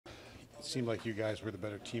It seemed like you guys were the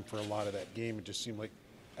better team for a lot of that game. It just seemed like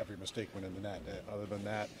every mistake went in the net. Other than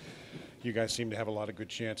that, you guys seemed to have a lot of good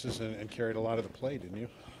chances and carried a lot of the play, didn't you?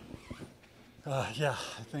 Yeah,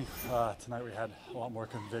 I think tonight we had a lot more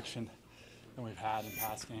conviction than we've had in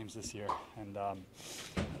past games this year. And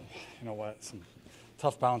you know what? Some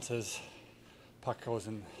tough bounces. Puck goes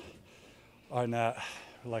in our net,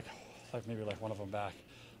 like maybe one of them back.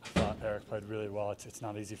 I thought Eric played really well. It's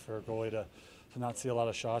not easy for a goalie to not see a lot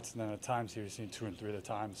of shots, and then at times he was seeing 2 and 3 at a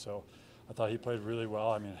time. So I thought he played really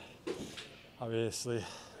well. I mean, obviously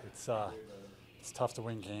it's tough to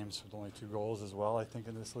win games with only 2 goals as well. I think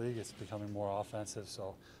in this league it's becoming more offensive,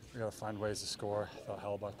 so we got to find ways to score. I thought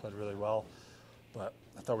Hellebuyck played really well, but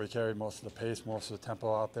I thought we carried most of the pace, most of the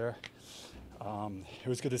tempo out there. It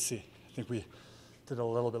was good to see. I think we did a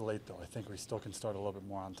little bit late though. I think we still can start a little bit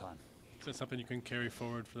more on time. Is that something you can carry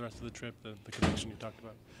forward for the rest of the trip, the connection you talked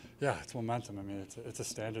about? Yeah, it's momentum. I mean, it's a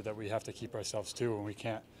standard that we have to keep ourselves to, and we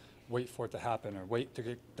can't wait for it to happen or wait to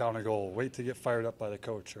get down a goal, wait to get fired up by the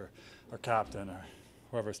coach or our captain or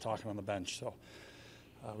whoever's talking on the bench. So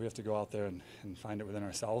we have to go out there and find it within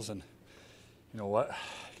ourselves, and you know what?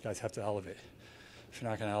 You guys have to elevate. If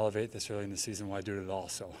you're not going to elevate this early in the season, why do it at all?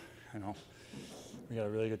 So, you know, we got a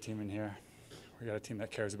really good team in here. We got a team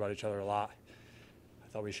that cares about each other a lot.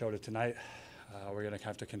 I thought we showed it tonight. We're going to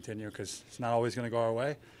have to continue because it's not always going to go our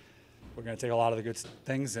way. We're going to take a lot of the good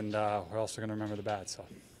things, and we're also going to remember the bad. So,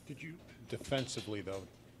 Did you defensively though?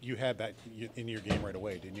 You had that in your game right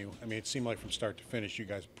away, didn't you? I mean, it seemed like from start to finish, you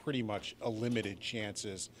guys pretty much limited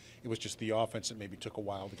chances. It was just the offense that maybe took a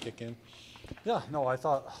while to kick in. yeah, no, I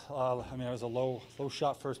thought. I mean, it was a low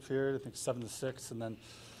shot first period. I think 7-6, and then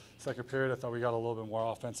second period, I thought we got a little bit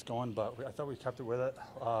more offense going, but I thought we kept it with it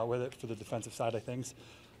for the defensive side of things.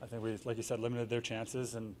 I think we, like you said, limited their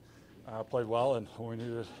chances and played well. And when we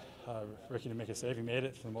needed Ricky to make a save, he made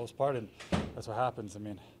it for the most part, and that's what happens. I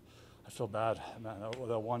mean, I feel bad. Man,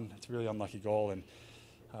 that one, it's a really unlucky goal, and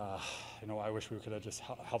you know, I wish we could have just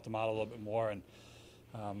helped him out a little bit more. And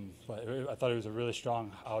but I thought it was a really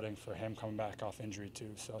strong outing for him coming back off injury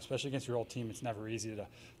too. So especially against your old team, it's never easy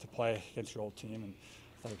to play against your old team, and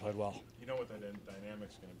I thought he played well. You know what that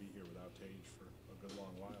dynamic's going to be here without Tage for a good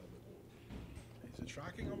long while. But is it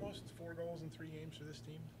shocking almost 4 goals in 3 games for this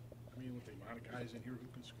team? I mean, with the amount of guys in here who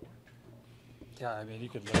can score. Yeah, I mean, you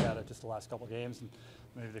could look at it just the last couple of games, and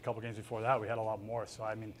maybe the couple of games before that, we had a lot more. So,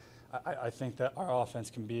 I mean, I think that our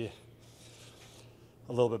offense can be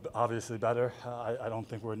a little bit obviously better. I don't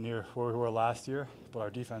think we're near where we were last year, but our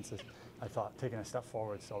defense is, I thought, taking a step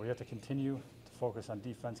forward. So we have to continue to focus on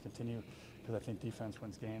defense, because I think defense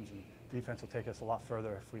wins games, and defense will take us a lot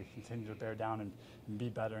further if we continue to bear down and be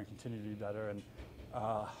better and continue to be better. And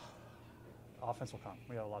offense will come.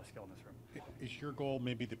 We got a lot of skill in this room. Is your goal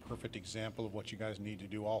maybe the perfect example of what you guys need to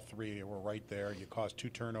do? All 3 were right there. You caused 2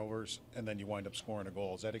 turnovers, and then you wind up scoring a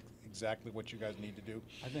goal. Is that exactly what you guys need to do?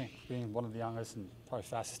 I think being one of the youngest and probably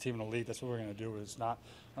fastest team in the league, that's what we're going to do. We're not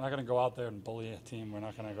going to go out there and bully a team. We're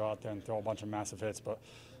not going to go out there and throw a bunch of massive hits, but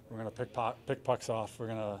we're going to pick pucks off. We're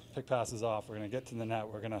going to pick passes off. We're going to get to the net.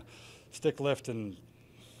 We're going to stick lift and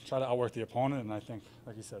try to outwork the opponent. And I think,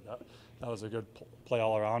 like you said, that was a good play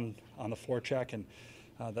all around on the forecheck, and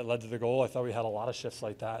that led to the goal. I thought we had a lot of shifts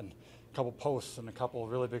like that, and a couple posts and a couple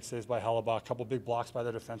really big saves by Hellebuyck, a couple big blocks by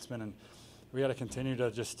their defensemen, and we got to continue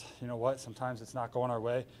to just, you know what, sometimes it's not going our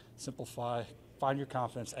way. Simplify, find your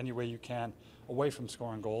confidence any way you can away from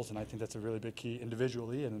scoring goals, and I think that's a really big key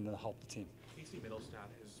individually and to help the team. Casey Middlestat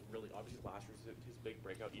has really, obviously last year was his big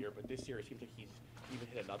breakout year, but this year it seems like he's even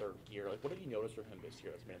hit another gear. Like, what have you noticed from him this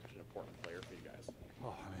year that's made him such an important player for you guys?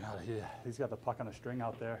 Oh, I mean, he's got the puck on a string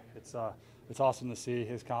out there. It's awesome to see.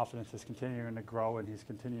 His confidence is continuing to grow, and he's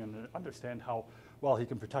continuing to understand how well he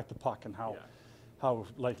can protect the puck and how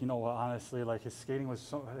like, you know, honestly, like his skating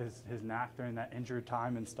was his knack during that injured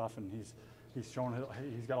time and stuff, and he's shown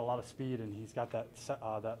he's got a lot of speed, and he's got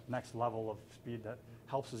that next level of speed that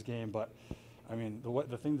helps his game. But I mean,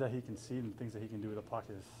 the things that he can see and the things that he can do with the puck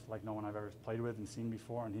is like no one I've ever played with and seen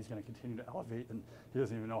before, and he's going to continue to elevate, and he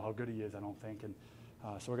doesn't even know how good he is, I don't think. And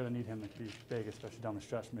so we're going to need him to be big, especially down the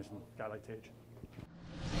stretch, missing a guy like Tage.